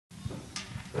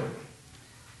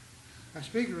Our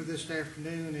speaker this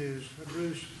afternoon is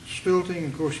Bruce Stulting.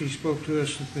 Of course, he spoke to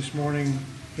us this morning.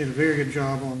 Did a very good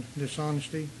job on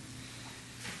dishonesty.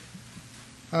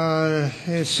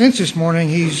 Since this morning,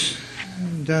 he's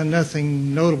done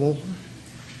nothing notable.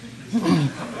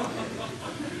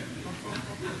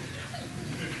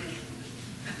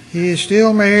 He is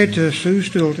still married to Sue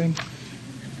Stulting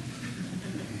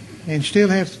and still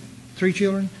have 3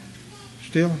 children.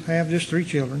 Still have just 3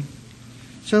 children.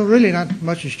 So really not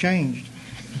much has changed.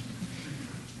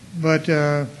 But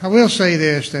I will say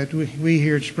this, that we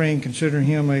here at Spring consider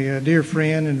him a dear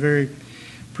friend and very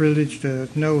privileged to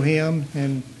know him.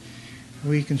 And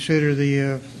we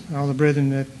consider all the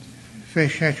brethren at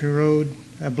Hatchery Road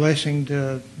a blessing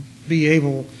to be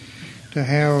able to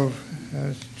have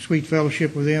sweet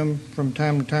fellowship with them from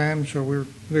time to time. So we're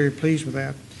very pleased with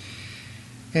that.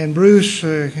 And Bruce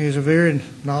is a very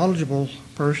knowledgeable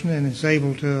person and is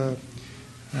able to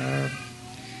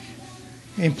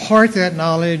impart that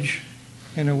knowledge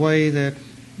in a way that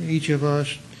each of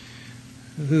us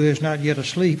who is not yet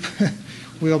asleep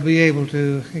will be able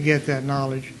to get that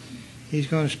knowledge. He's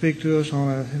going to speak to us on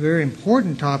a very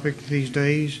important topic these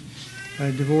days,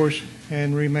 divorce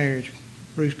and remarriage.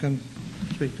 Bruce, come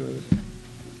speak to us.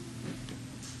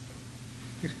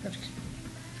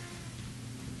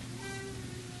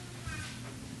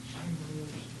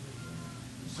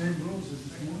 Same rules as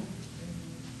this morning.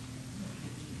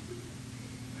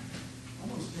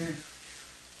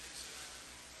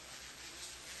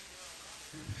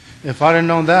 If I'd have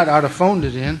known that, I'd have phoned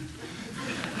it in.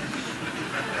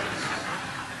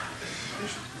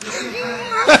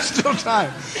 That's still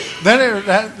time. Then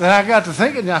I got to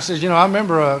thinking, I said, I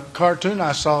remember a cartoon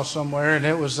I saw somewhere, and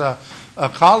it was a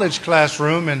college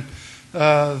classroom, and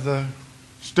the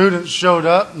students showed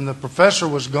up, and the professor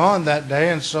was gone that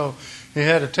day, and so he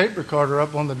had a tape recorder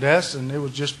up on the desk, and it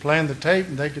was just playing the tape,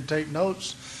 and they could take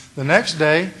notes. The next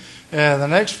day, the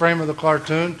next frame of the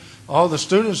cartoon, all the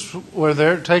students were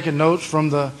there taking notes from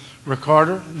the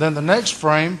recorder. Then the next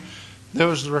frame, there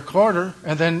was the recorder,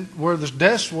 and then where the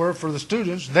desks were for the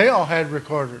students, they all had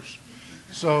recorders.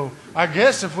 So I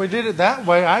guess if we did it that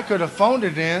way, I could have phoned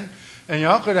it in, and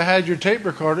y'all could have had your tape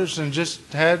recorders and just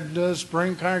had the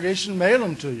Spring congregation mail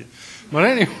them to you. But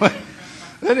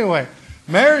anyway,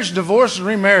 marriage, divorce, and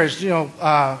remarriage.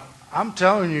 I'm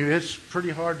telling you, it's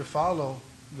pretty hard to follow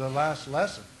the last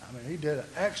lesson. I mean, he did an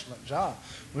excellent job.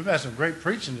 We've had some great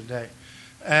preaching today.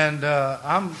 And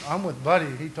I'm with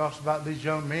Buddy. He talks about these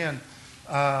young men.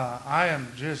 I am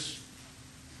just,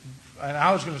 and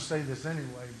I was going to say this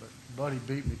anyway, but Buddy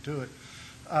beat me to it.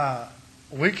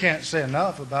 We can't say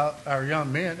enough about our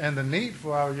young men and the need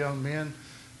for our young men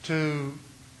to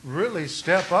really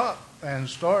step up and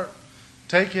start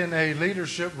taking a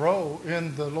leadership role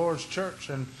in the Lord's church.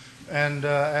 And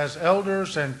as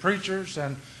elders and preachers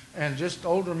and just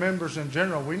older members in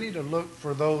general, we need to look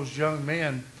for those young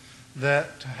men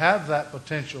that have that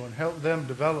potential and help them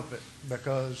develop it,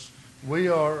 because we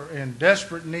are in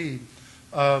desperate need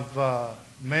of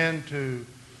men to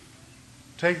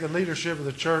take the leadership of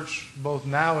the church both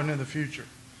now and in the future.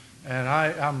 And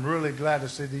I'm really glad to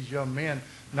see these young men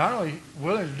not only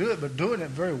willing to do it, but doing it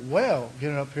very well,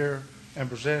 getting up here and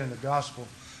presenting the gospel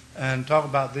and talk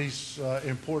about these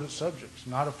important subjects,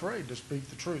 not afraid to speak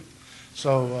the truth.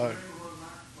 So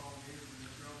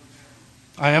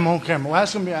I am on camera. Well,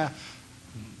 that's going to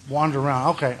be wander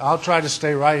around. Okay, I'll try to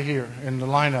stay right here in the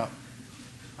lineup.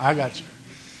 I got you.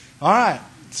 All right.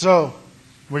 So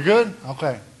we good?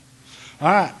 Okay.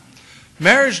 All right.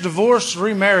 Marriage, divorce,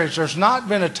 remarriage. There's not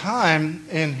been a time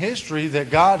in history that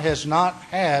God has not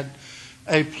had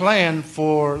a plan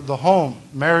for the home,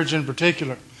 marriage in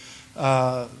particular.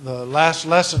 The last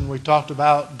lesson we talked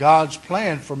about God's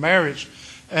plan for marriage,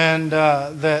 and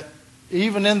that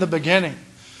even in the beginning,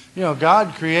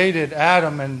 God created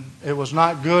Adam, and it was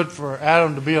not good for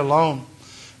Adam to be alone.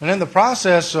 And in the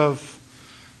process of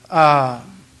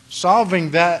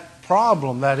solving that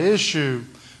problem, that issue,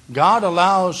 God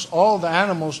allows all the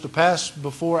animals to pass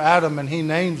before Adam, and he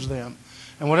names them.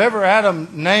 And whatever Adam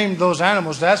named those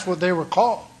animals, that's what they were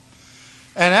called.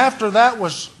 And after that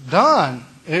was done,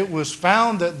 it was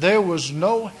found that there was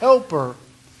no helper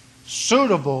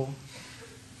suitable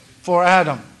for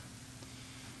Adam.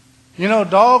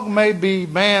 Dog may be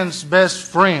man's best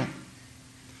friend,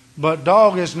 but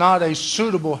dog is not a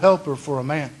suitable helper for a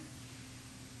man.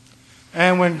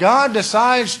 And when God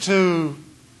decides to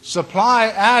supply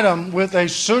Adam with a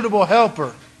suitable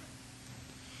helper,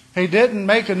 he didn't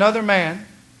make another man.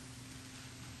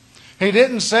 He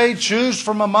didn't say, choose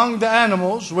from among the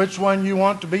animals which one you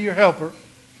want to be your helper.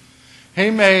 He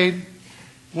made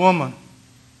woman.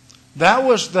 That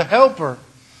was the helper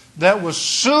that was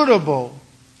suitable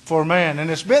for man. And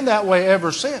it's been that way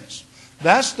ever since.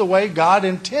 That's the way God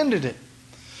intended it.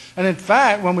 And in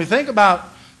fact, when we think about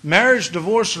marriage,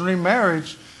 divorce, and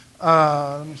remarriage,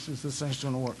 let me see if this thing's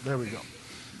going to work. There we go.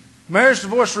 Marriage,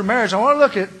 divorce, remarriage. I want to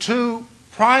look at two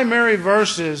primary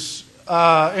verses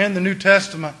in the New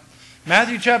Testament.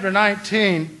 Matthew chapter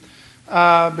 19,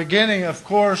 beginning, of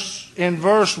course, in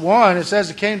verse 1, it says,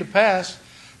 "It came to pass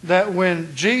that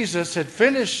when Jesus had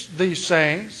finished these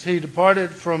sayings, he departed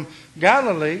from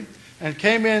Galilee and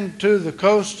came into the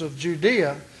coast of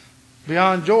Judea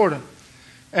beyond Jordan.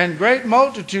 And great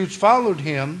multitudes followed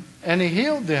him, and he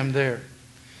healed them there.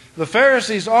 The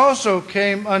Pharisees also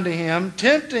came unto him,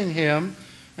 tempting him,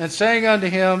 and saying unto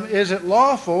him, Is it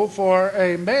lawful for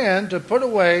a man to put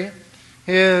away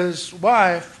his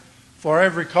wife for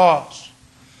every cause?"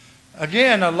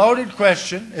 Again, a loaded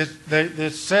question.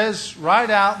 It says right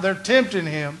out, they're tempting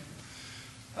him.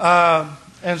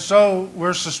 And so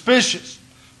we're suspicious.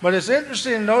 But it's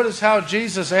interesting to notice how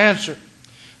Jesus answered.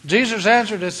 Jesus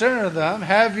answered and said unto them,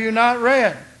 "Have you not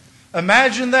read?"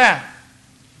 Imagine that.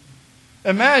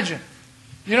 Imagine.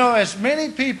 You know, as many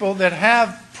people that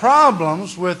have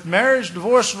problems with marriage,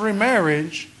 divorce, and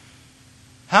remarriage,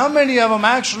 how many of them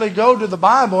actually go to the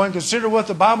Bible and consider what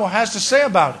the Bible has to say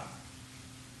about it?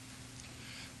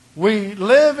 We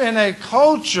live in a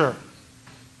culture,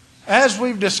 as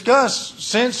we've discussed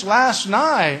since last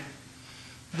night,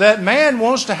 that man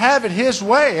wants to have it his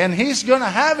way, and he's going to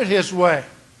have it his way.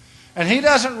 And he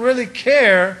doesn't really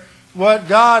care what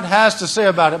God has to say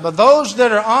about it. But those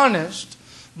that are honest,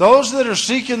 those that are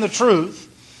seeking the truth,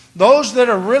 those that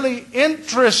are really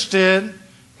interested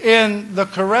in the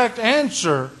correct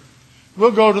answer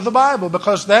will go to the Bible,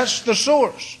 because that's the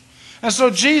source. And so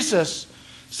Jesus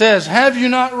says, "Have you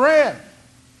not read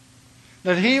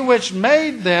that he which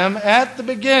made them at the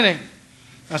beginning?"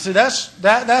 Now see, that's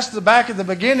the back at the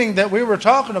beginning that we were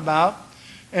talking about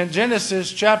in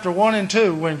Genesis chapter 1 and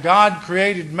 2, when God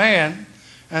created man,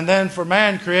 and then for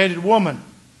man created woman.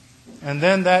 And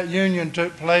then that union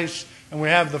took place, and we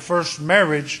have the first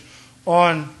marriage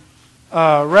on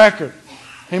record.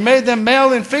 He made them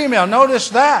male and female. Notice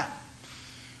that.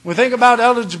 When we think about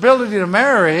eligibility to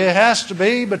marry, it has to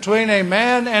be between a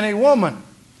man and a woman.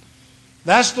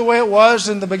 That's the way it was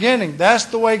in the beginning. That's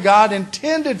the way God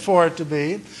intended for it to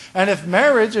be. And if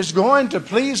marriage is going to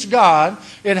please God,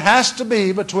 it has to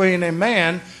be between a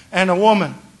man and a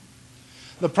woman.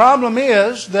 The problem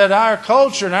is that our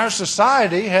culture and our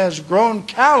society has grown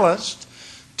calloused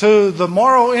to the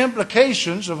moral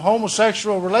implications of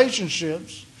homosexual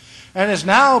relationships, and is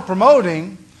now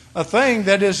promoting a thing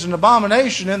that is an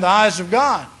abomination in the eyes of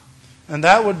God. And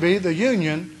that would be the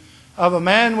union of a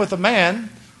man with a man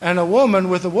and a woman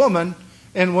with a woman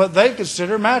in what they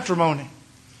consider matrimony.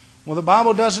 Well, the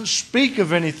Bible doesn't speak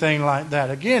of anything like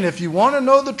that. Again, if you want to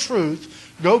know the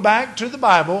truth, go back to the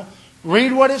Bible,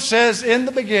 read what it says in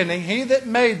the beginning. He that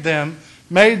made them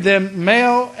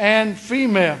male and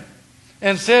female,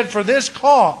 and said, "For this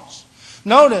cause."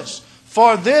 Notice,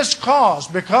 for this cause,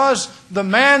 because the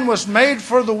man was made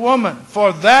for the woman,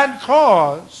 for that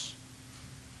cause,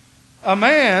 a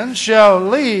man shall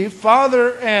leave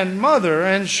father and mother,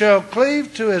 and shall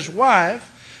cleave to his wife,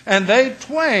 and they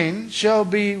twain shall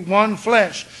be one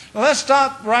flesh. Now let's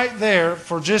stop right there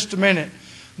for just a minute.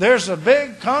 There's a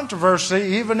big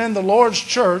controversy, even in the Lord's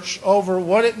church, over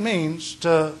what it means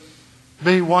to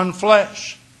be one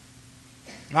flesh.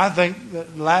 And I think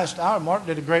that last hour, Mark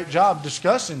did a great job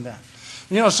discussing that.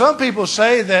 You know, some people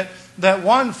say that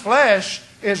one flesh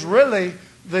is really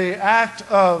the act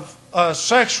of a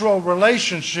sexual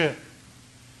relationship.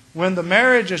 When the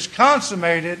marriage is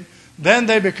consummated, then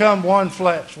they become one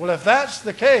flesh. Well, if that's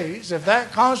the case, if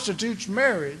that constitutes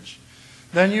marriage,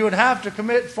 then you would have to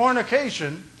commit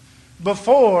fornication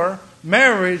before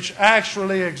marriage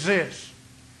actually exists.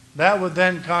 That would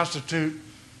then constitute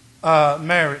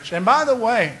marriage. And by the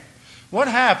way, what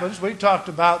happens, we talked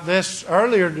about this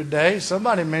earlier today,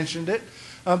 somebody mentioned it,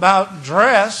 about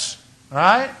dress,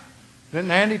 right?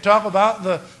 Didn't Andy talk about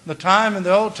the time in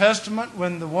the Old Testament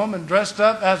when the woman dressed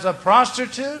up as a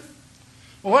prostitute?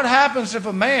 Well, what happens if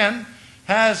a man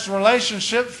has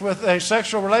relationships with a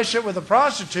sexual relationship with a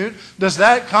prostitute? Does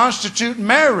that constitute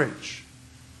marriage?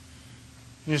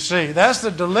 You see, that's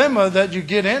the dilemma that you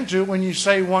get into when you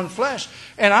say one flesh.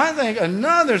 And I think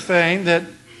another thing that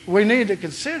we need to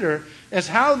consider is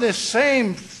how this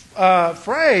same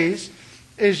phrase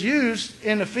is used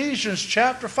in Ephesians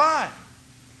chapter 5.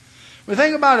 We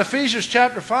think about Ephesians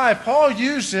chapter 5, Paul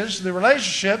uses the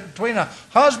relationship between a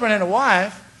husband and a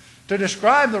wife to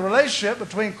describe the relationship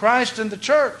between Christ and the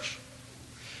church.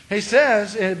 He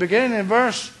says, beginning in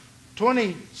verse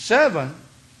 27,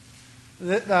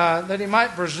 that he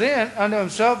might present unto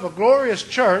himself a glorious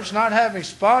church, not having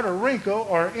spot or wrinkle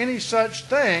or any such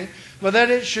thing, but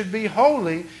that it should be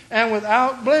holy and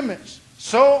without blemish.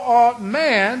 So ought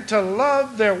man to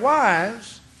love their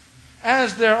wives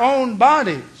as their own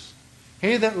bodies.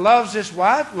 He that loves his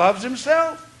wife loves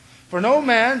himself. For no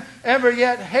man ever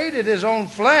yet hated his own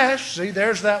flesh. See,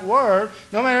 there's that word.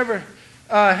 No man ever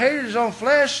hated his own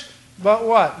flesh, but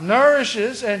what?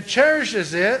 Nourishes and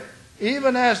cherishes it,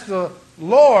 even as the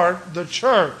Lord, the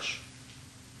church.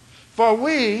 For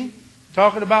we,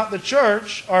 talking about the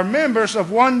church, are members of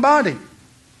one body,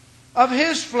 of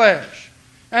his flesh,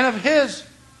 and of his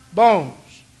bones.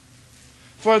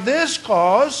 For this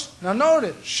cause, now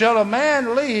notice, shall a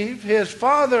man leave his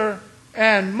father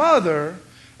and mother,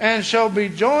 and shall be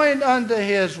joined unto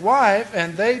his wife,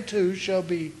 and they two shall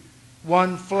be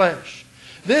one flesh.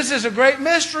 This is a great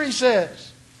mystery, he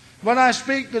says, when I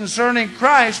speak concerning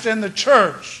Christ and the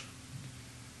church.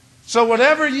 So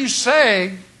whatever you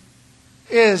say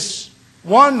is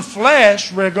one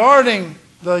flesh regarding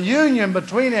the union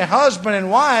between a husband and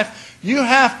wife, you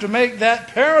have to make that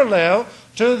parallel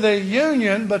to the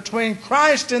union between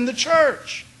Christ and the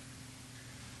church.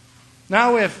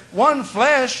 Now, if one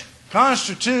flesh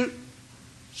constitutes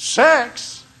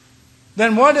sex,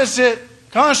 then what does it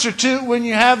constitute when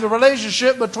you have the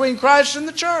relationship between Christ and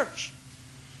the church?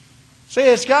 See,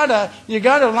 you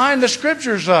got to line the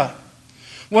Scriptures up.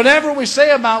 Whatever we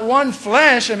say about one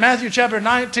flesh in Matthew chapter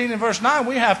 19 and verse 9,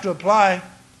 we have to apply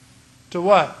to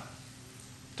what?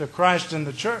 To Christ and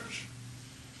the church.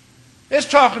 It's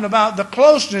talking about the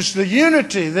closeness, the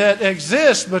unity that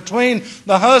exists between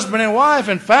the husband and wife.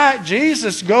 In fact,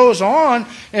 Jesus goes on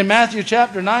in Matthew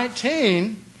chapter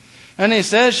 19, and he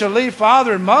says, shall leave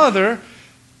father and mother,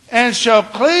 and shall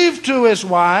cleave to his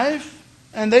wife,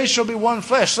 and they shall be one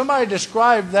flesh. Somebody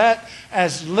described that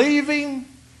as leaving,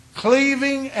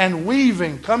 cleaving, and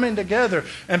weaving, coming together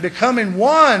and becoming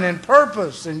one in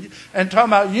purpose, and talking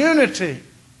about unity.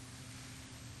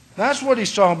 That's what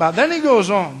he's talking about. Then he goes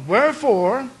on.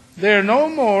 Wherefore, they are no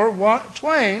more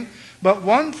twain, but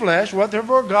one flesh. What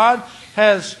therefore God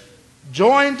has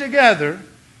joined together,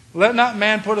 let not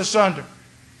man put asunder.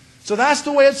 So that's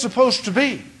the way it's supposed to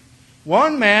be.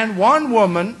 One man, one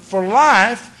woman for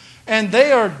life, and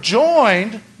they are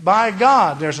joined by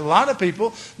God. There's a lot of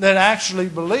people that actually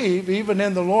believe, even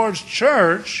in the Lord's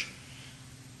church,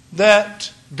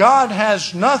 that God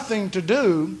has nothing to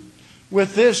do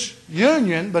with this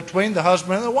union between the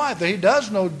husband and the wife. That He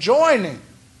does no joining.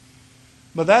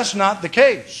 But that's not the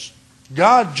case.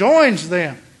 God joins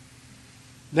them.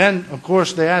 Then, of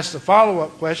course, they ask the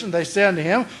follow-up question. They say unto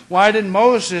him, why did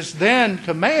Moses then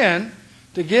command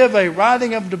to give a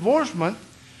writing of divorcement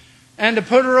and to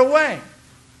put her away?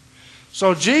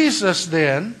 So Jesus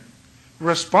then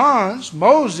responds,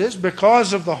 Moses,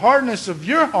 because of the hardness of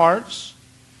your hearts,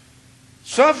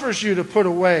 suffers you to put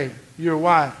away your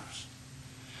wives.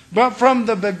 But from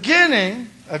the beginning,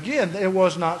 again, it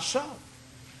was not so.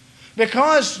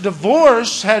 Because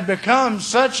divorce had become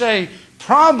such a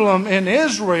problem in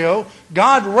Israel,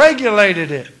 God regulated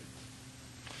it.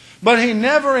 But He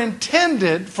never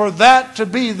intended for that to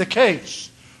be the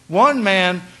case. One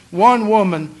man, one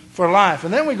woman for life.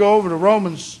 And then we go over to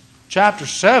Romans chapter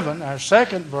 7, our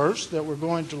second verse that we're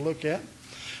going to look at.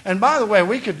 And by the way,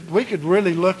 we could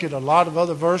really look at a lot of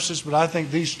other verses, but I think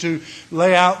these two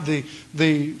lay out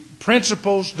the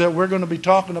principles that we're going to be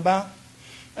talking about.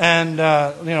 And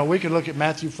we could look at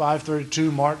Matthew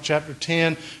 5:32, Mark chapter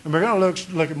 10, and we're going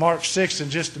to look at Mark 6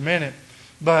 in just a minute.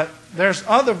 But there's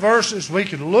other verses we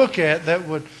could look at that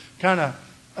would kind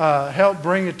of help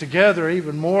bring it together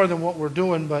even more than what we're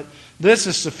doing. But this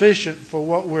is sufficient for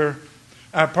what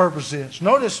our purpose is.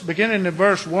 Notice beginning in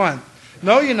verse 1.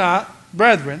 Know ye not,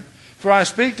 brethren, for I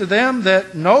speak to them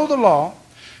that know the law,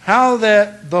 how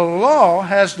that the law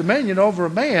has dominion over a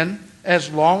man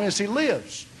as long as he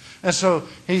lives. And so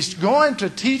he's going to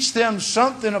teach them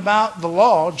something about the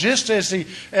law, just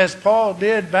as Paul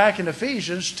did back in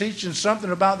Ephesians, teaching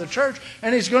something about the church.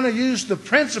 And he's going to use the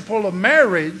principle of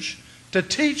marriage to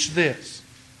teach this.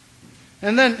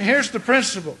 And then here's the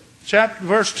principle.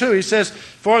 Verse 2, he says,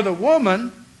 for the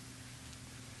woman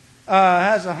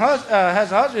has a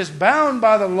husband, is bound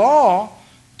by the law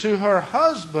to her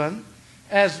husband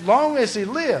as long as he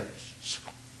lives.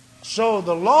 So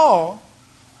the law,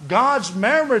 God's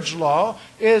marriage law,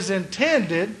 is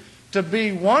intended to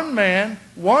be one man,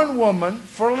 one woman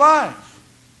for life.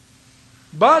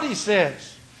 But he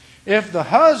says, if the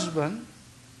husband,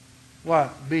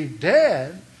 be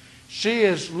dead, she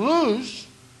is loose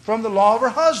from the law of her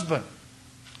husband.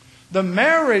 The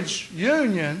marriage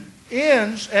union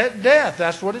ends at death.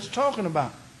 That's what it's talking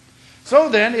about. So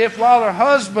then, if while her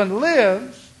husband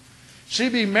lives, she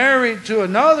be married to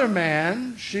another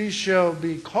man, she shall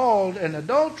be called an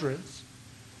adulteress.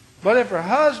 But if her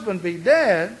husband be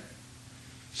dead,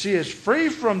 she is free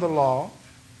from the law,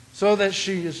 so that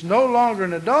she is no longer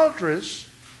an adulteress,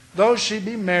 though she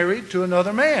be married to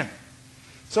another man.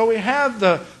 So we have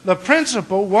the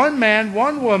principle, one man,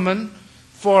 one woman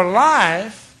for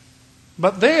life,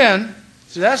 but then,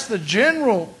 see, that's the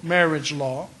general marriage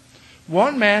law.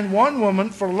 One man, one woman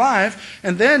for life.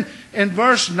 And then in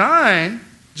verse 9,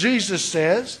 Jesus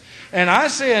says, "And I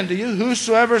say unto you,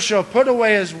 whosoever shall put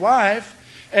away his wife,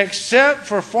 except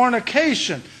for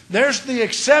fornication." There's the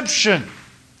exception.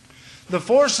 The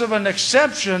force of an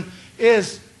exception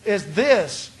is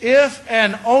this: if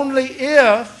and only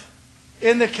if,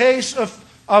 in the case of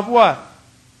what?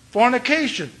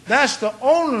 Fornication. That's the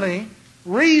only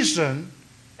reason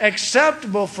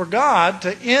acceptable for God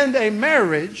to end a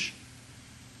marriage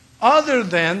other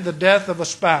than the death of a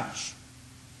spouse.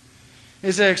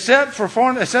 He said, except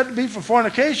to be for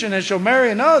fornication, and shall marry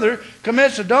another,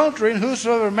 commits adultery, and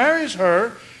whosoever marries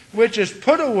her, which is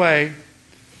put away,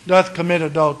 doth commit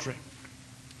adultery.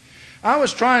 I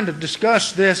was trying to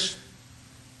discuss this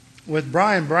with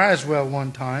Brian Braswell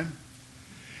one time,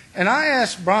 and I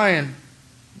asked Brian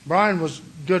was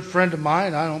a good friend of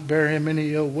mine. I don't bear him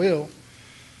any ill will,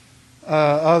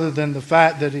 other than the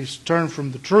fact that he's turned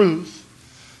from the truth.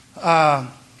 I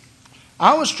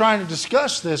was trying to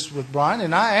discuss this with Brian,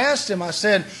 and I asked him, I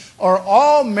said, are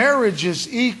all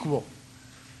marriages equal?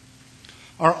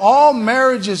 Are all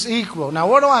marriages equal? Now,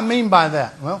 what do I mean by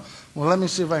that? Well, let me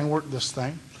see if I can work this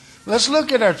thing. Let's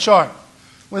look at our chart.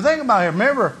 Well, think about it.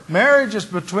 Remember, marriage is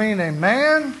between a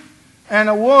man and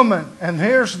a woman, and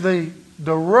here's the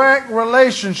direct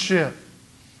relationship.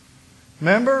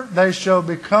 Remember, they shall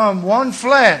become one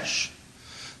flesh.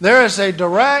 There is a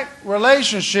direct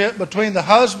relationship between the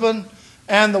husband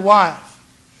and the wife.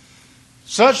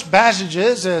 Such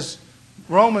passages as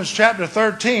Romans chapter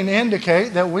 13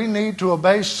 indicate that we need to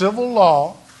obey civil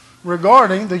law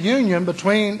regarding the union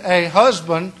between a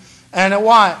husband and a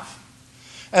wife.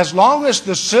 As long as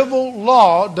the civil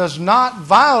law does not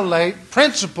violate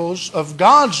principles of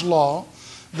God's law,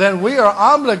 then we are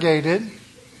obligated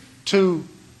to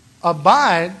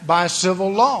abide by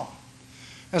civil law.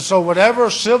 And so whatever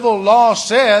civil law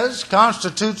says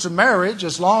constitutes a marriage,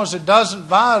 as long as it doesn't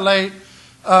violate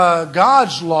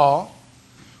God's law.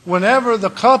 Whenever the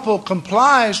couple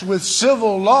complies with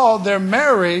civil law, they're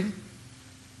married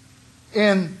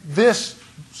in this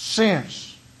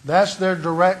sense. That's their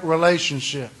direct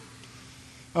relationship.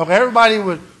 Okay, everybody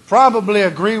would probably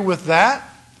agree with that.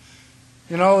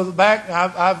 You know,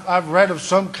 I've read of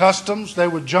some customs. They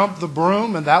would jump the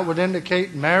broom, and that would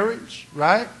indicate marriage,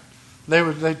 right?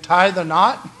 They tie the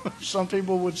knot, some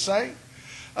people would say.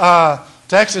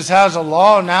 Texas has a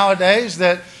law nowadays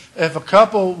that if a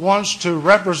couple wants to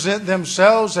represent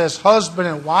themselves as husband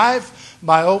and wife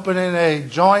by opening a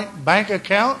joint bank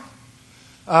account,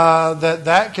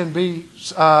 that can be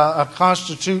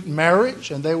constitute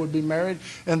marriage, and they would be married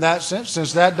in that sense.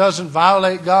 Since that doesn't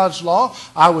violate God's law,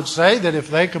 I would say that if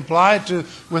they comply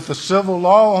with the civil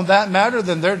law on that matter,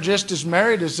 then they're just as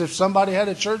married as if somebody had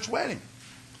a church wedding.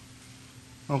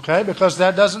 Okay, because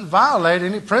that doesn't violate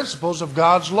any principles of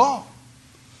God's law.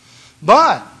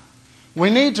 But we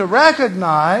need to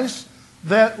recognize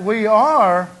that we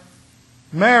are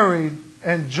married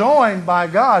and joined by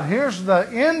God. Here's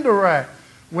the indirect.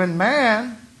 When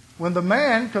the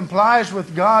man complies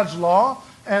with God's law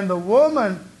and the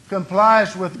woman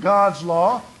complies with God's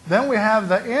law, then we have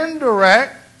the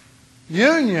indirect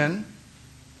union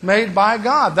made by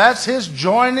God. That's His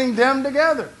joining them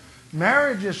together.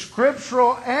 Marriage is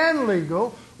scriptural and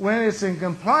legal when it's in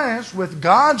compliance with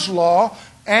God's law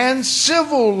and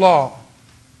civil law.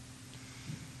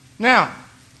 Now,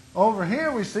 over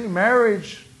here we see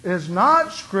marriage is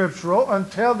not scriptural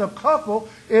until the couple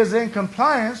is in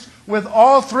compliance with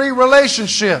all three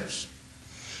relationships.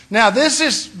 Now, this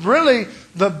is really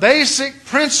the basic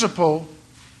principle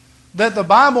that the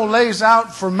Bible lays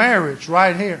out for marriage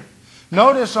right here.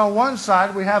 Notice on one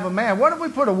side we have a man. What if we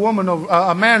put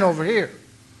a man over here?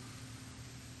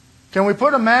 Can we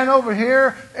put a man over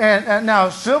here? And now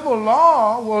civil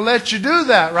law will let you do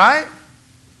that, right?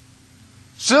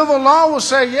 Civil law will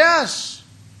say yes.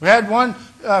 We had one,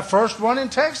 first one in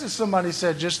Texas, somebody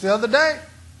said just the other day.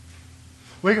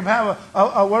 We can have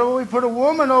what if we put a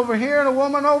woman over here and a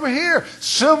woman over here?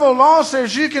 Civil law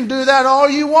says you can do that all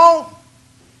you want.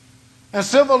 And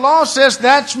civil law says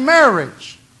that's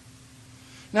marriage.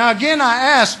 Now again I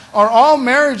ask, are all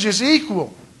marriages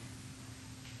equal?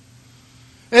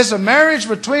 Is a marriage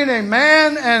between a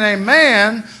man and a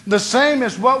man the same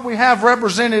as what we have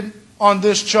represented on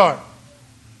this chart?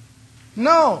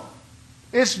 No.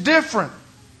 It's different.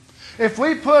 If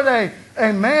we put a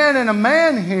man and a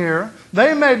man here,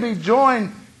 they may be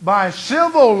joined by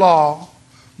civil law,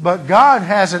 but God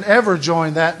hasn't ever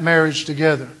joined that marriage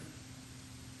together.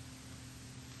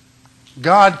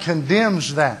 God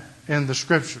condemns that in the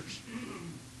Scriptures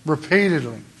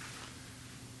repeatedly.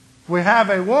 We have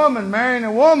a woman marrying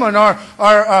a woman, or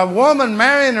a woman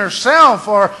marrying herself,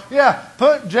 or,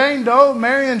 put Jane Doe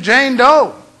marrying Jane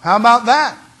Doe. How about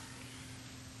that?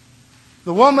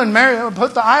 The woman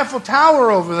put the Eiffel Tower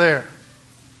over there.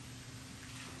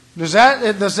 Does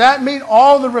that meet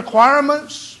all the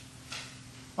requirements?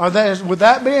 Would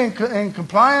that be in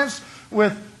compliance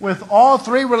with all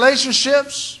three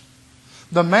relationships?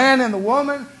 The man and the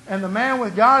woman, and the man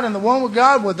with God and the woman with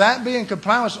God, would that be in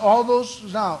compliance with all those?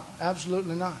 No,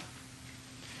 absolutely not.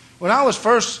 When I was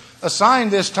first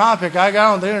assigned this topic, I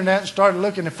got on the internet and started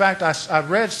looking. In fact, I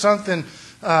read something,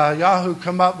 Yahoo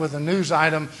come up with a news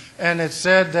item, and it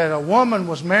said that a woman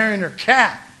was marrying her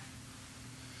cat.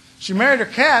 She married her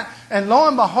cat, and lo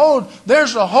and behold,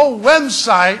 there's a whole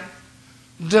website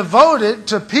devoted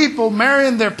to people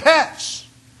marrying their pets.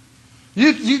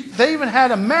 They even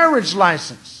had a marriage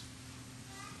license.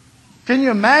 Can you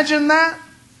imagine that?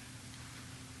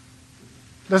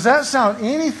 Does that sound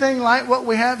anything like what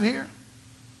we have here?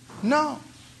 No.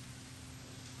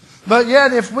 But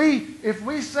yet, if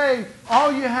we say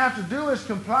all you have to do is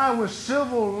comply with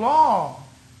civil law,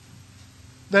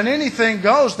 then anything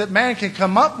goes that man can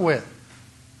come up with.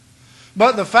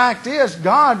 But the fact is,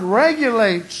 God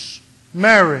regulates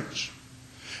marriage.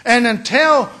 And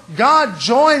until God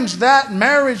joins that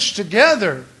marriage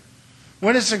together,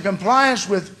 when it's in compliance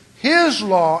with His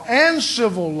law and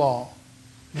civil law,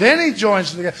 then He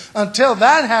joins it together. Until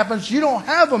that happens, you don't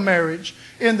have a marriage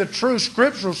in the true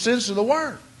scriptural sense of the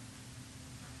word.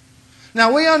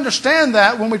 Now, we understand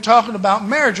that when we're talking about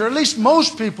marriage, or at least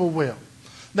most people will,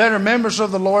 that are members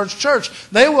of the Lord's church.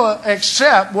 They will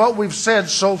accept what we've said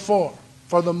so far,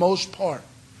 for the most part.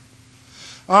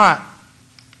 All right.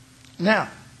 Now,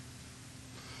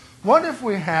 what if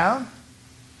we have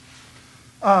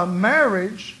a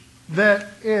marriage that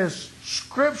is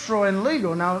scriptural and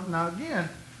legal? Now again,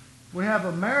 we have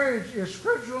a marriage is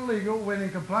scriptural and legal when in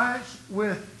compliance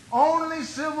with only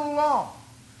civil law.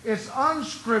 It's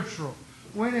unscriptural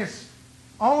when it's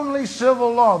only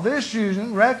civil law. This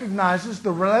union recognizes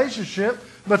the relationship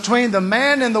between the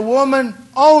man and the woman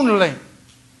only.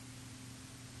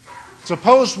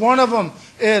 Suppose one of them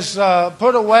is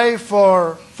put away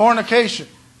for fornication.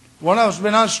 One of them's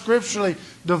been unscripturally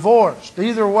divorced.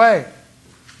 Either way,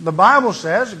 the Bible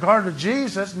says, according to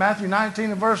Jesus, Matthew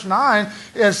 19 and verse 9,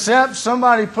 except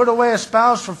somebody put away a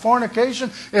spouse for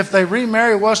fornication, if they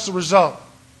remarry, what's the result?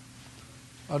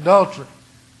 Adultery.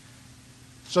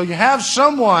 So you have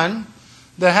someone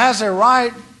that has a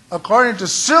right, according to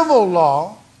civil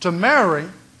law, to marry,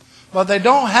 but they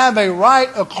don't have a right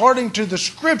according to the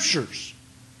Scriptures.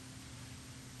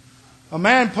 A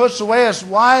man puts away his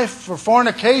wife for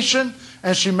fornication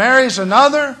and she marries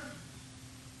another.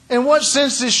 In what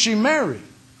sense is she married?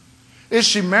 Is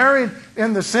she married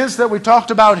in the sense that we talked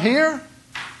about here?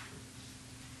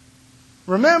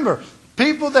 Remember,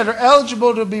 people that are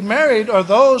eligible to be married are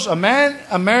those, a man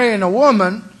marrying a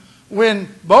woman, when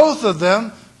both of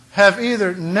them have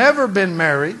either never been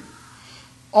married,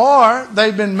 or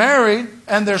they've been married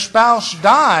and their spouse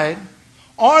died,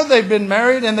 or they've been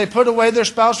married and they put away their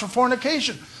spouse for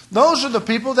fornication. Those are the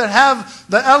people that have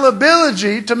the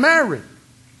eligibility to marry.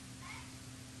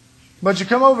 But you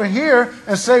come over here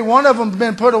and say one of them has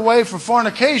been put away for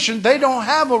fornication, they don't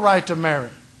have a right to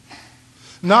marry.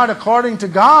 Not according to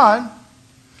God.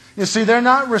 You see, they're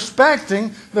not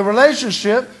respecting the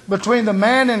relationship between the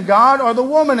man and God or the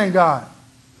woman and God.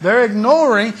 They're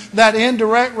ignoring that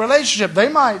indirect relationship. They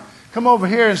might come over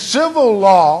here in civil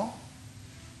law.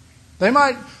 They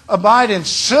might abide in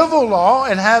civil law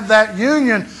and have that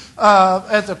union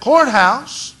at the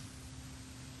courthouse.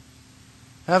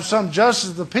 Have some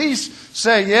justice of the peace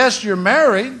say, yes, you're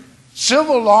married.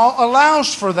 Civil law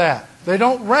allows for that. They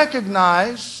don't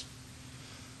recognize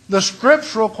the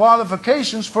scriptural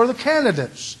qualifications for the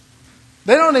candidates.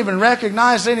 They don't even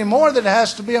recognize anymore that it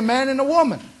has to be a man and a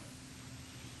woman.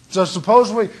 So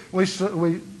suppose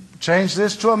we change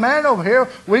this to a man over here.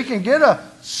 We can get a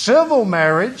civil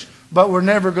marriage, but we're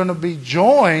never going to be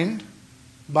joined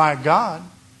by God.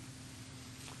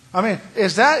 I mean,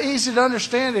 is that easy to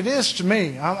understand? It is to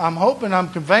me. I'm hoping I'm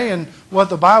conveying what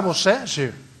the Bible says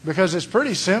here, because it's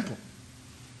pretty simple.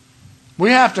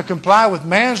 We have to comply with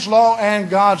man's law and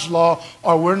God's law,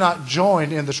 or we're not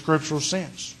joined in the scriptural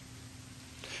sense.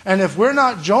 And if we're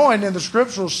not joined in the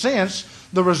scriptural sense,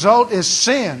 the result is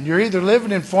sin. You're either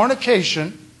living in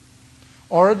fornication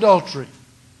or adultery.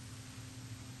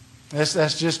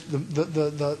 That's just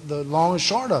the long and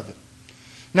short of it.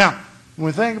 Now,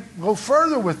 when we go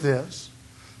further with this,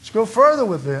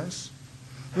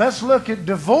 let's look at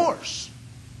divorce.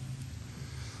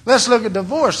 Let's look at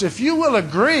divorce. If you will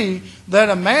agree that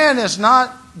a man is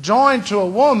not joined to a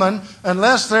woman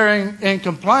unless they're in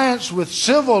compliance with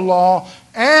civil law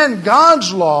and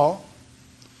God's law,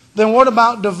 then what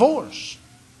about divorce?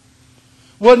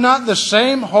 Would not the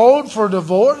same hold for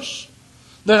divorce?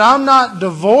 That I'm not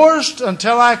divorced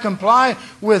until I comply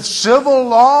with civil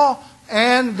law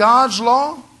and God's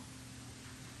law?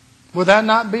 Would that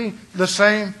not be the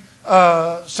same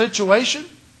situation?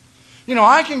 You know,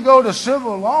 I can go to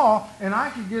civil law and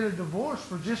I can get a divorce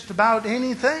for just about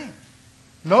anything.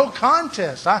 No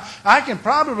contest. I can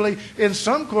probably, in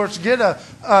some courts, get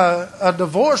a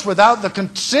divorce without the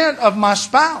consent of my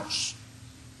spouse.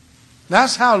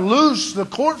 That's how loose the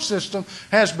court system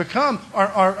has become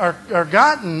or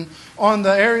gotten on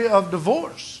the area of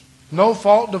divorce. No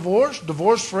fault divorce,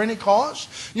 divorce for any cause.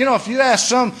 You know, if you ask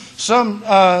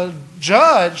some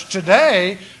judge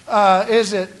today,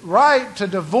 is it right to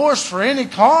divorce for any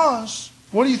cause?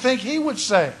 What do you think he would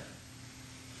say?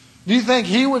 Do you think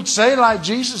he would say, like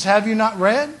Jesus, have you not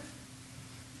read?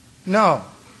 No.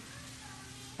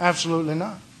 Absolutely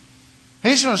not.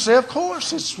 He's going to say, of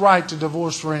course it's right to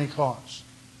divorce for any cause.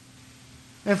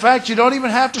 In fact, you don't even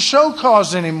have to show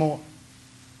cause anymore.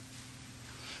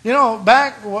 You know,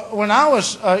 back when I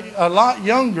was a lot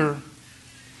younger,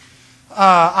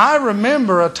 I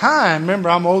remember a time, remember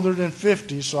I'm older than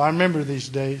 50, so I remember these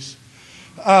days.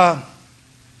 I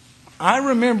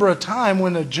remember a time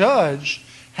when a judge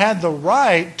had the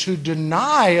right to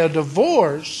deny a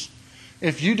divorce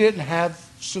if you didn't have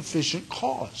sufficient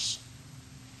cause.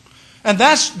 And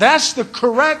that's the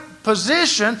correct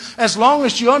position as long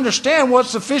as you understand what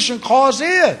sufficient cause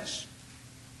is.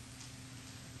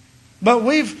 But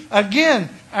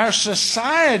our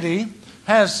society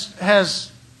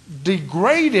has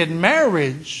degraded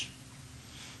marriage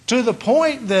to the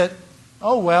point that,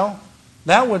 oh well,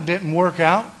 that one didn't work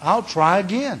out, I'll try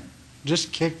again.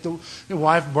 Just kick the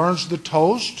wife burns the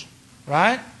toast,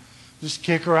 right? Just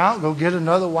kick her out, go get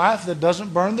another wife that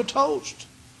doesn't burn the toast.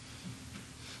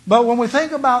 But when we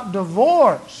think about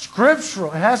divorce,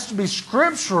 scriptural, it has to be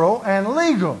scriptural and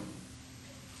legal.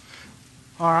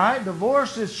 All right,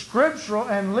 divorce is scriptural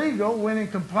and legal when in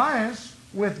compliance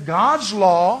with God's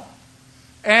law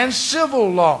and civil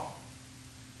law.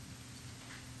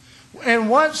 In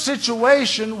what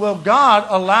situation will God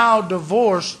allow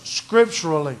divorce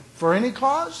scripturally? For any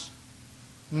cause?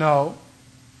 No.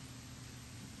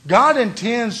 God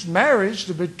intends marriage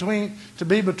to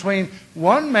be between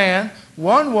one man,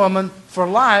 one woman for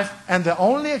life, and the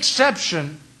only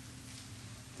exception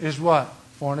is what?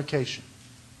 Fornication.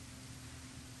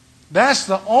 That's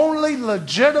the only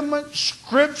legitimate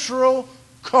scriptural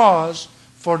cause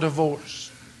for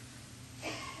divorce.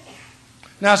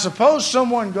 Now suppose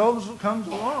someone comes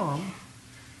along,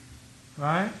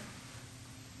 right,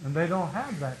 and they don't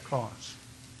have that cause.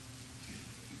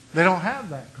 They don't have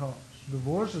that cause.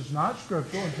 Divorce is not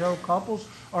scriptural until couples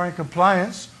are in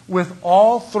compliance with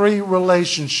all three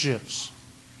relationships.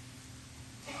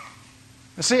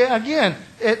 See, again,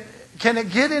 can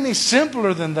it get any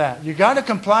simpler than that? You got to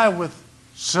comply with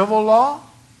civil law.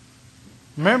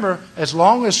 Remember, as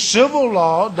long as civil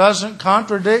law doesn't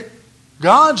contradict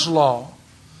God's law,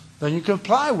 then you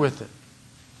comply with it.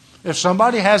 If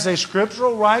somebody has a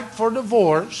scriptural right for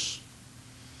divorce,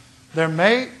 their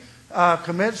mate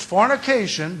commits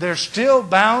fornication, they're still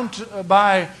bound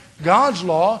by God's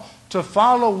law to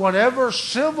follow whatever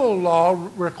civil law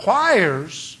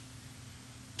requires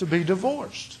to be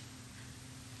divorced.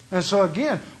 And so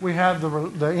again, we have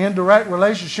the indirect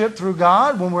relationship through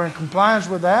God when we're in compliance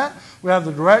with that. We have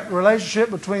the direct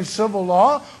relationship between civil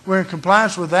law. We're in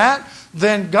compliance with that.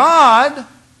 Then God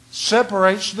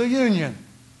separates the union.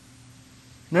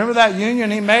 Remember that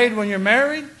union He made when you're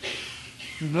married?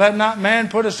 Let not man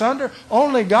put asunder.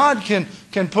 Only God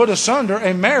can put asunder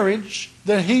a marriage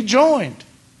that He joined.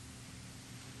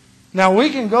 Now we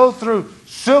can go through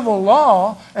civil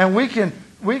law and we can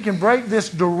break this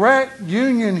direct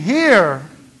union here,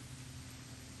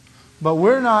 but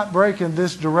we're not breaking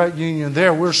this direct union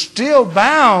there. We're still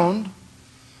bound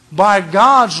by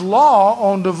God's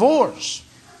law on divorce.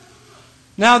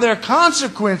 Now there are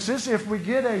consequences if we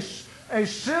get a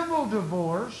civil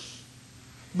divorce,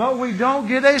 but we don't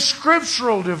get a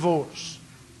scriptural divorce.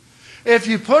 If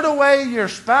you put away your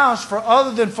spouse for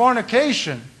other than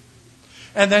fornication,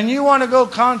 and then you want to go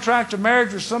contract a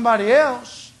marriage with somebody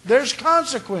else, there's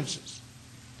consequences.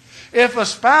 If a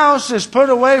spouse is put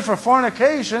away for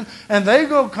fornication and they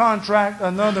go contract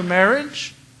another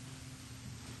marriage,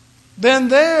 then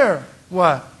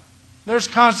what? There's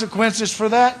consequences for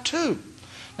that too.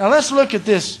 Now let's look at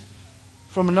this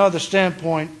from another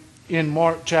standpoint in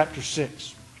Mark chapter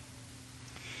 6.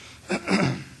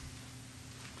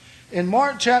 In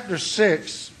Mark chapter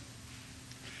 6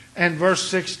 and verse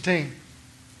 16.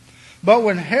 But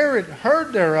when Herod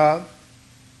heard thereof,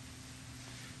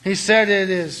 he said, It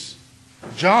is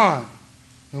John,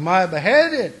 whom I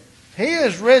beheaded. He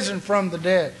is risen from the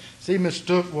dead. See, he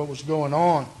mistook what was going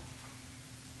on.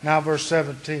 Now verse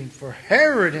 17. For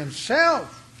Herod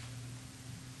himself,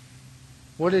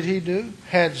 what did he do?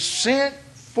 Had sent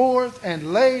forth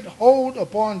and laid hold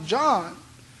upon John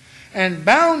and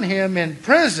bound him in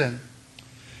prison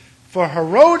for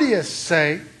Herodias'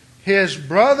 sake, his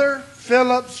brother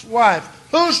Philip's wife.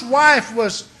 Whose wife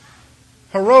was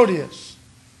Herodias?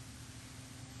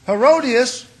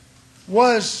 Herodias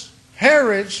was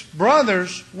Herod's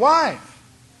brother's wife.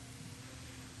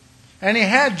 And he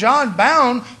had John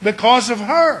bound because of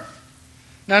her.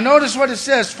 Now notice what it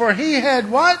says. For he had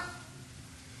what?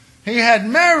 He had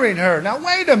married her. Now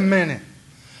wait a minute.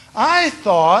 I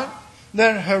thought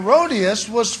that Herodias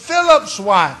was Philip's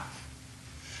wife.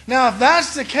 Now if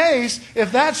that's the case,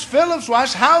 if that's Philip's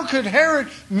wife, how could Herod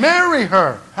marry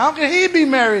her? How could he be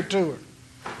married to her?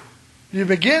 You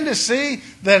begin to see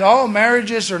that all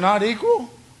marriages are not equal?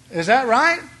 Is that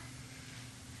right?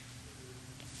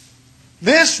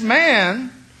 This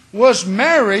man was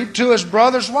married to his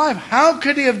brother's wife. How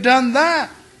could he have done that?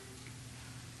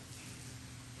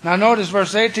 Now notice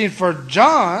verse 18. For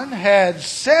John had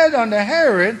said unto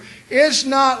Herod, It's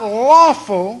not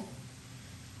lawful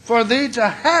for thee to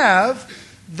have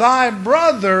thy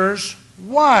brother's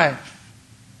wife.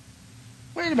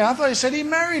 Wait a minute, I thought he said he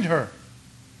married her.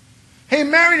 He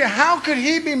married her. How could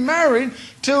he be married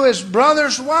to his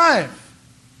brother's wife?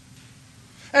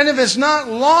 And if it's not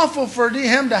lawful for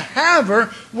him to have her,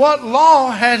 what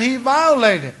law had he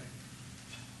violated?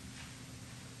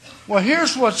 Well,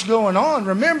 here's what's going on.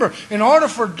 Remember, in order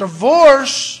for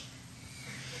divorce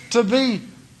to be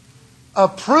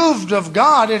approved of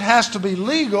God, it has to be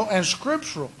legal and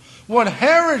scriptural. What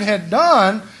Herod had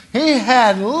done, he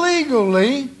had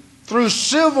legally, through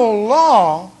civil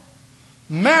law,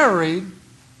 married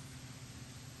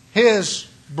his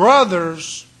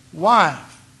brother's wife.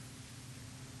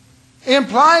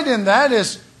 Implied in that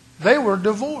is they were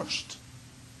divorced.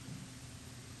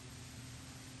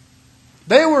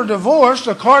 They were divorced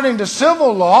according to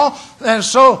civil law. And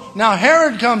so now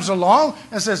Herod comes along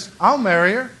and says, I'll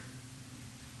marry her.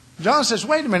 John says,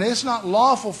 wait a minute, it's not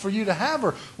lawful for you to have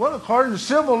her. Well, according to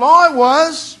civil law it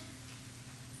was.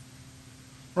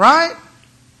 Right?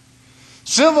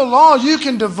 Civil law, you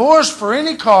can divorce for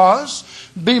any cause,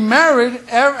 be married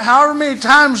however many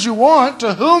times you want,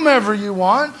 to whomever you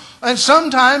want, and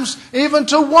sometimes even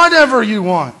to whatever you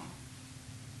want.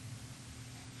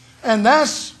 And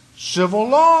that's civil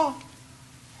law.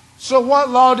 So what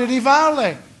law did he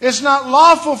violate? It's not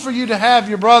lawful for you to have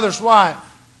your brother's wife.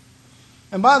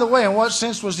 And by the way, in what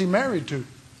sense was he married to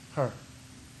her?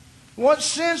 What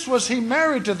sense was he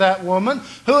married to that woman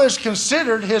who is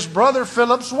considered his brother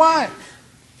Philip's wife?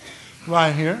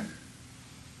 Right here.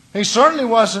 He certainly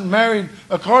wasn't married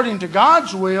according to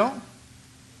God's will,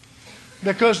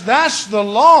 because that's the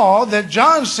law that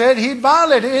John said he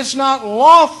violated. It's not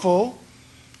lawful.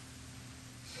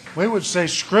 We would say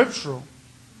scriptural.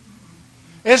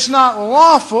 It's not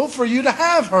lawful for you to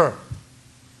have her.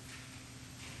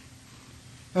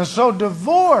 And so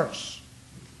divorce,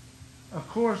 of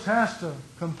course, has to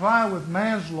comply with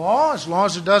man's law as long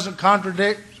as it doesn't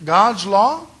contradict God's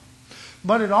law.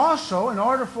 But it also, in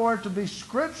order for it to be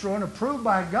scriptural and approved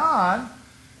by God,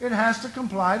 it has to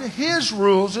comply to His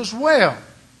rules as well.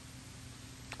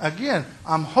 Again,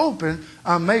 I'm hoping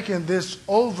I'm making this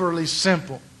overly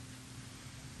simple,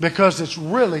 because it's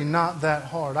really not that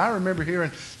hard. I remember hearing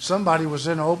somebody was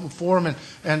in an open forum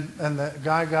and the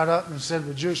guy got up and said,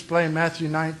 would you explain Matthew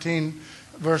 19,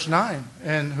 verse 9?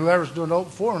 And whoever's doing the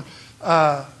open forum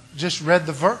just read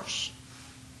the verse.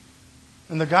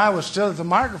 And the guy was still at the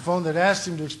microphone that asked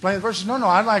him to explain the verse. He said, no,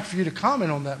 I'd like for you to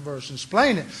comment on that verse and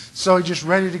explain it. So he just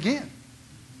read it again.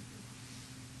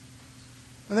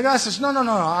 And the guy says, no,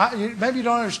 maybe you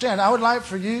don't understand. I would like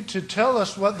for you to tell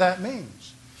us what that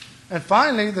means. And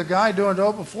finally, the guy doing the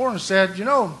open forum said,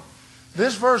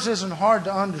 this verse isn't hard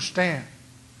to understand,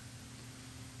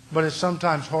 but it's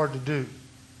sometimes hard to do.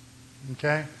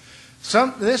 Okay?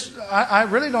 I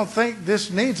really don't think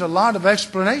this needs a lot of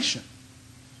explanation,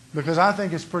 because I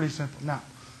think it's pretty simple. Now,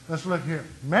 let's look here.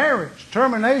 Marriage,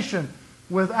 termination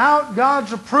without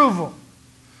God's approval.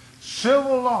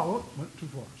 Civil law, went too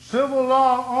far. Civil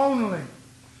law only.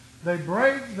 They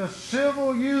break the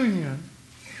civil union,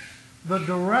 the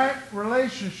direct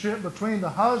relationship between the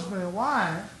husband and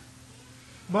wife,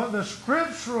 but the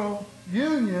scriptural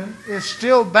union is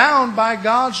still bound by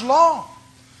God's law.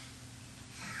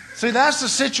 See, that's the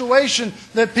situation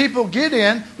that people get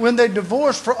in when they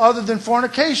divorce for other than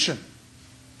fornication.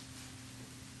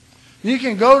 You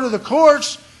can go to the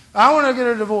courts, I want to get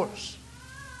a divorce.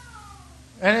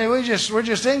 And we're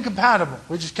just incompatible.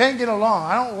 We just can't get along.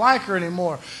 I don't like her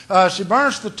anymore. She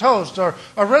burns the toast. Or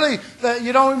really,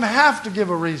 you don't even have to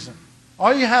give a reason.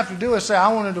 All you have to do is say,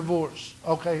 I want a divorce.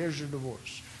 Okay, here's your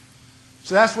divorce.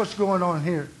 So that's what's going on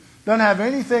here. Doesn't have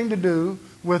anything to do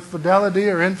with fidelity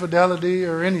or infidelity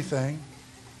or anything.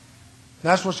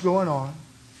 That's what's going on.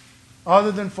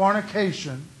 Other than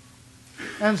fornication.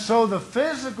 And so the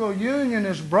physical union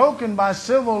is broken by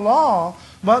civil law,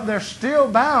 but they're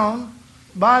still bound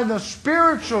by the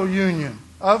spiritual union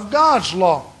of God's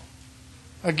law.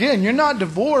 Again, you're not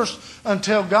divorced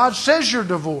until God says you're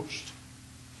divorced.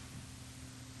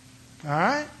 All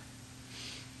right?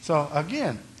 So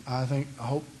again, I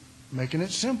hope making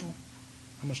it simple.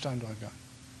 How much time do I got?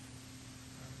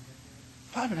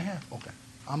 5.5. Okay.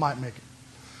 I might make it.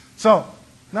 So,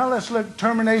 now let's look at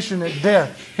termination at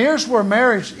death. Here's where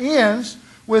marriage ends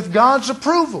with God's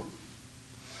approval.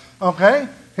 Okay?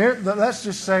 Here, let's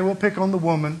just say we'll pick on the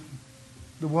woman.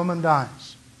 The woman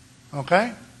dies.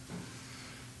 Okay?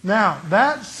 Now,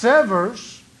 that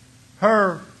severs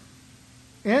her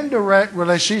indirect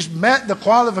relationship. She's met the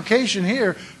qualification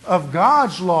here of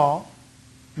God's law.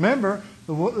 Remember,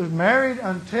 the woman was married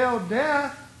until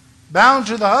death, bound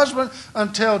to the husband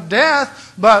until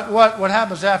death. But what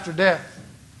happens after death?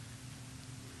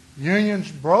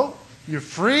 Union's broke. You're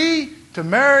free to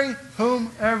marry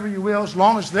whomever you will, as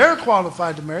long as they're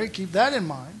qualified to marry. Keep that in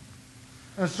mind.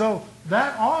 And so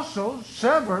that also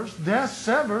severs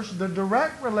the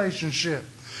direct relationship.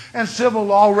 And civil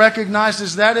law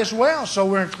recognizes that as well. So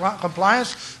we're in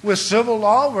compliance with civil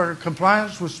law. We're in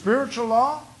compliance with spiritual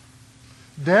law.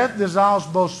 Death dissolves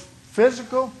both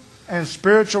physical and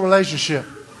spiritual relationship.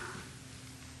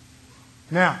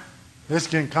 Now, this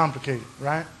is getting complicated,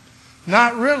 right?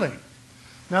 Not really.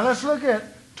 Now let's look at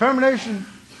termination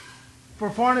for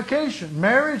fornication.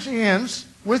 Marriage ends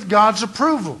with God's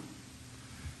approval.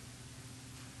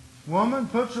 Woman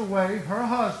puts away her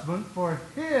husband for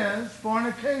his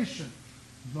fornication.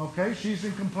 Okay, she's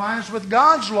in compliance with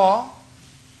God's law,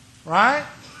 right?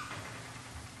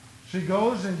 She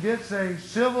goes and gets a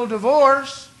civil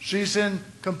divorce. She's in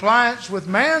compliance with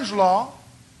man's law,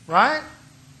 right?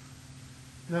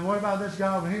 Then what about this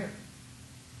guy over here?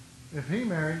 If he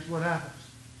marries, what happens?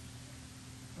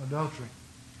 Adultery.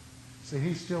 See,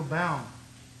 he's still bound.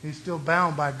 He's still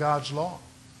bound by God's law.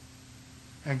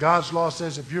 And God's law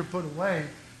says if you're put away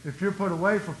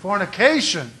for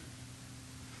fornication,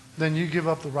 then you give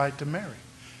up the right to marry.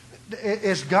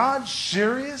 Is God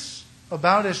serious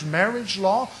about His marriage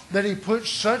law that He puts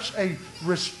such a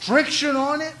restriction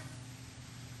on it?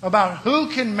 About who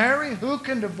can marry, who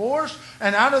can divorce,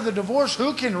 and out of the divorce,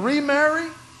 who can remarry?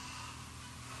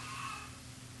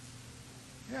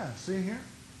 Yeah, see here?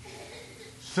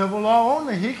 Civil law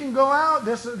only. He can go out,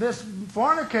 this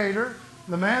fornicator,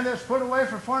 the man that's put away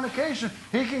for fornication,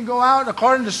 he can go out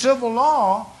according to civil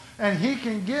law and he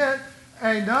can get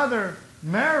another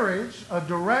marriage, a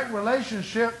direct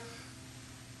relationship,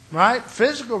 right?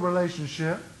 Physical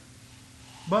relationship,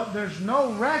 but there's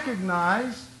no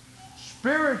recognized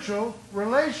spiritual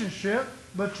relationship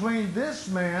between this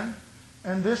man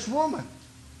and this woman,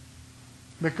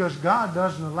 because God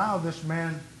doesn't allow this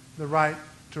man the right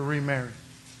to remarry.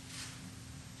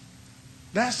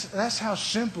 That's how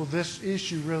simple this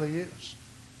issue really is.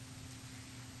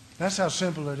 That's how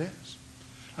simple it is.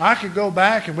 I could go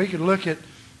back and we could look at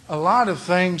a lot of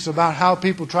things about how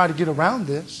people try to get around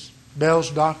this.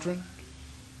 Bell's doctrine.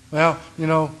 Well,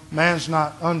 man's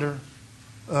not under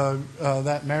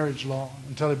that marriage law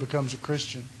until he becomes a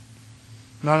Christian.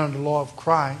 Not under the law of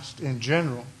Christ in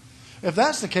general. If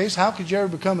that's the case, how could you ever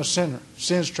become a sinner?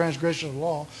 Sin's transgression of the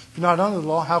law. If you're not under the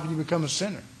law, how can you become a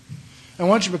sinner? And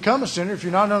once you become a sinner, if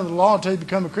you're not under the law until you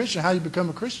become a Christian, how do you become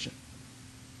a Christian?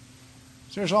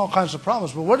 So there's all kinds of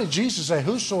problems. But what did Jesus say?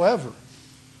 Whosoever.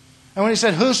 And when He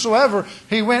said whosoever,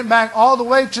 He went back all the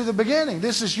way to the beginning.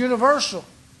 This is universal.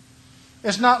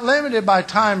 It's not limited by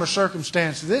time or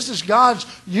circumstances. This is God's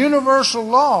universal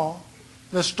law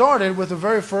that started with the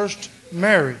very first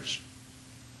marriage.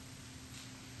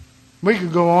 We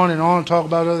could go on and talk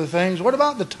about other things. What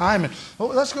about the timing? Oh,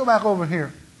 let's go back over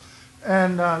here.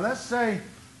 And let's say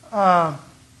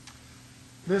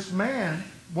this man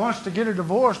wants to get a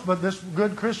divorce, but this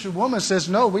good Christian woman says,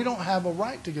 no, we don't have a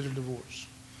right to get a divorce.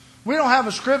 We don't have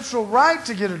a scriptural right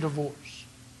to get a divorce.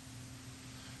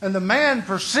 And the man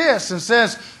persists and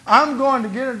says, I'm going to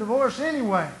get a divorce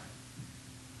anyway.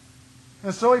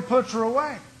 And so he puts her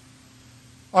away.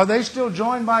 Are they still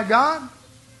joined by God?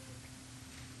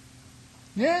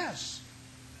 Yes.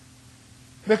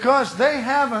 Because they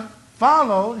haven't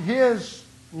followed His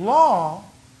law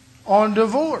on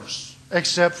divorce,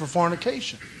 except for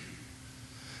fornication.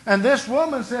 And this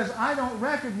woman says, I don't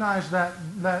recognize that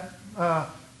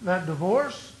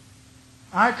divorce.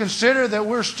 I consider that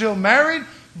we're still married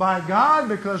by God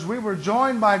because we were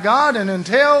joined by God, and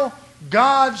until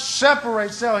God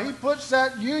separates, so He puts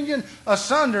that union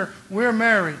asunder, we're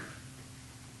married.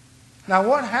 Now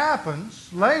what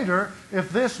happens later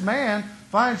if this man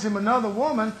finds him another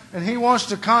woman and he wants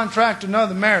to contract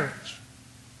another marriage?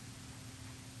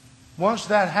 Once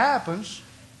that happens,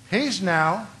 he's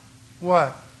now,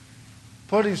 what?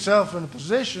 Put himself in a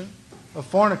position of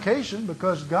fornication,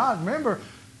 because God, remember,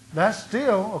 that's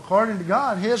still, according to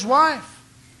God, his wife.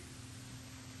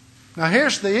 Now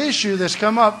here's the issue that's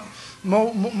come up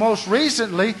most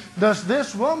recently. Does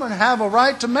this woman have a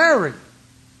right to marry?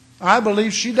 I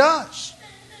believe she does.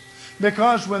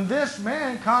 Because when this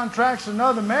man contracts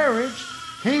another marriage,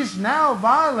 he's now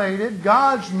violated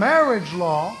God's marriage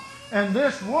law, and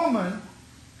this woman,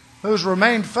 who's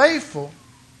remained faithful,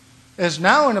 is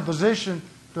now in a position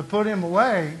to put him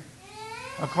away.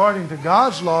 According to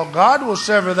God's law, God will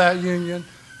sever that union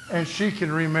and she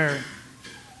can remarry.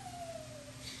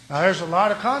 Now there's a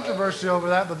lot of controversy over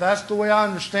that, but that's the way I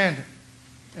understand it.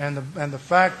 And the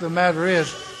fact of the matter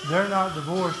is, they're not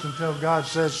divorced until God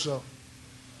says so.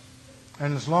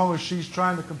 And as long as she's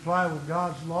trying to comply with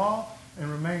God's law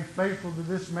and remain faithful to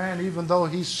this man, even though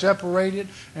he's separated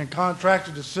and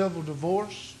contracted a civil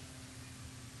divorce.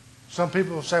 Some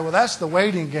people will say, well, that's the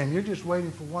waiting game. You're just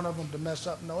waiting for one of them to mess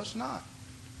up. No, it's not.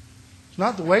 It's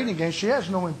not the waiting game. She has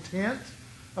no intent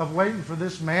of waiting for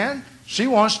this man. She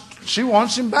wants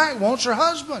him back, wants her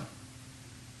husband.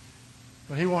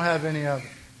 But he won't have any of it.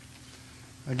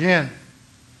 Again,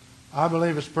 I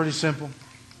believe it's pretty simple.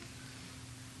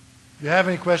 If you have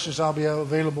any questions, I'll be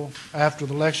available after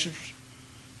the lectures.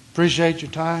 Appreciate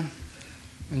your time.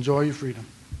 Enjoy your freedom.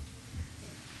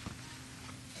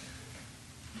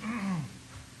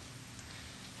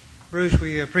 Bruce,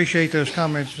 we appreciate those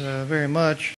comments very much.